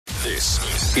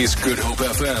This is Good Hope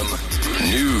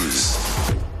FM News.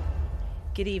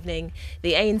 Good evening.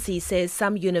 The ANC says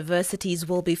some universities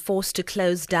will be forced to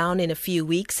close down in a few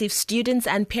weeks if students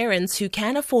and parents who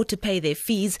can afford to pay their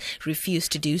fees refuse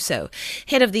to do so.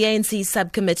 Head of the ANC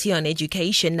Subcommittee on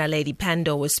Education, Naledi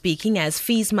Pandor, was speaking as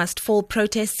fees must fall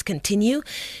protests continue.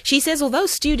 She says although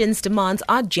students' demands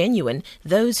are genuine,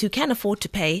 those who can afford to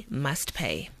pay must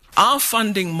pay. Our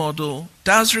funding model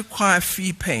does require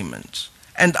fee payment,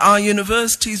 and our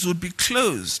universities would be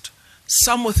closed,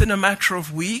 some within a matter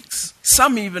of weeks,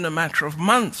 some even a matter of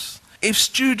months, if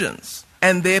students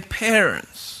and their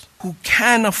parents who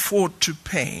can afford to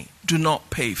pay do not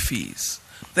pay fees.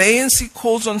 The ANC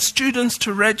calls on students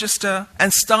to register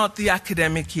and start the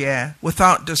academic year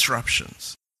without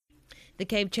disruptions. The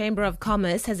Cape Chamber of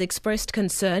Commerce has expressed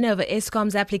concern over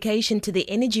Eskom's application to the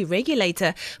energy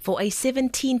regulator for a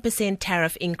 17%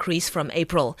 tariff increase from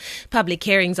April. Public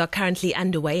hearings are currently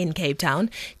underway in Cape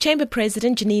Town. Chamber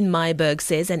President Janine Myburg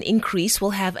says an increase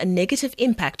will have a negative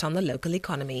impact on the local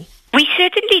economy. We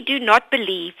certainly do not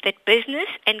believe that business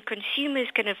and consumers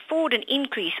can afford an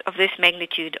increase of this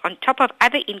magnitude on top of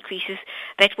other increases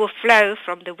that will flow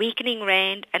from the weakening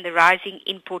rand and the rising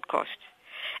import costs.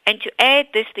 And to add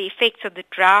this, the effects of the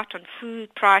drought on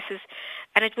food prices,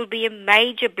 and it will be a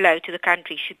major blow to the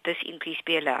country should this increase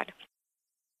be allowed.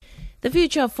 The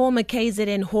future of former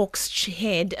KZN Hawks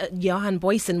head Johan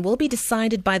Booysen will be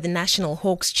decided by the National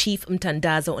Hawks chief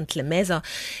Mtandazo Ntlemezo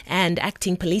and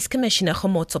acting police commissioner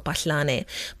Khomotso Patlane.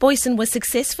 Booysen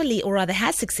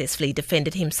has successfully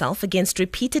defended himself against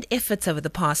repeated efforts over the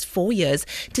past 4 years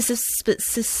to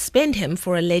suspend him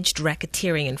for alleged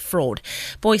racketeering and fraud.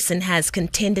 Booysen has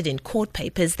contended in court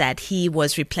papers that he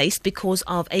was replaced because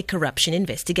of a corruption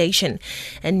investigation.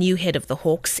 A new head of the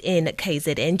Hawks in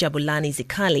KZN, Jabulani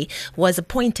Zikali, was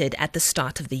appointed at the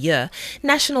start of the year.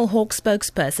 National Hawk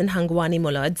spokesperson Hangwani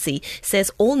Molodzi says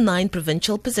all 9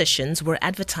 provincial positions were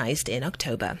advertised in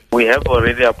October. We have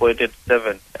already appointed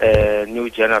 7 new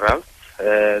generals.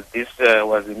 This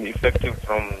was effective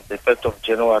from the 1st of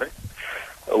January.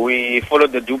 We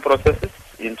followed the due processes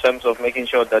in terms of making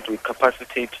sure that we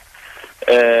capacitate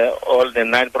all the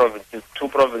 9 provinces. 2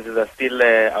 provinces are still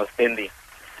outstanding.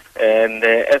 And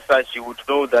as such, you would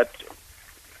know that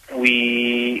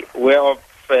we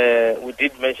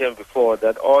did mention before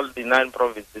that all the 9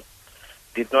 provinces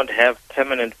did not have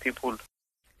permanent people.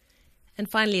 And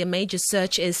finally, a major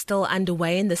search is still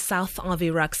underway in the south of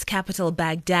Iraq's capital,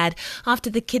 Baghdad,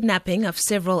 after the kidnapping of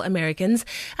several Americans.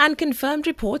 And confirmed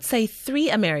reports say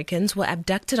 3 Americans were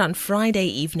abducted on Friday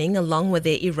evening along with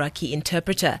their Iraqi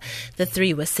interpreter. The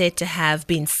 3 were said to have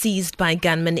been seized by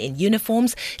gunmen in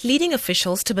uniforms, leading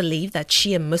officials to believe that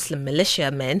Shia Muslim militia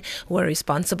men were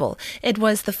responsible. It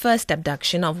was the first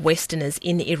abduction of Westerners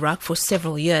in Iraq for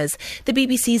several years. The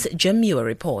BBC's Jim Muir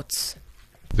reports.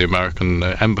 The American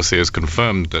embassy has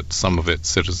confirmed that some of its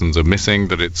citizens are missing,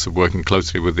 that it's working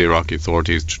closely with the Iraqi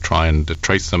authorities to try and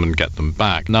trace them and get them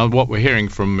back. Now, what we're hearing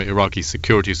from Iraqi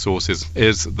security sources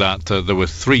is that there were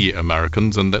 3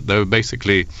 Americans and that they were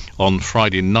basically on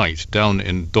Friday night down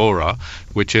in Dora,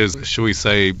 which is, shall we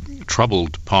say,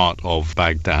 troubled part of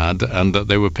Baghdad, and that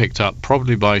they were picked up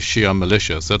probably by Shia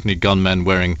militia, certainly gunmen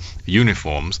wearing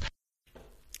uniforms.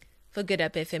 For Good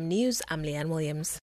Hope FM News, I'm Leanne Williams.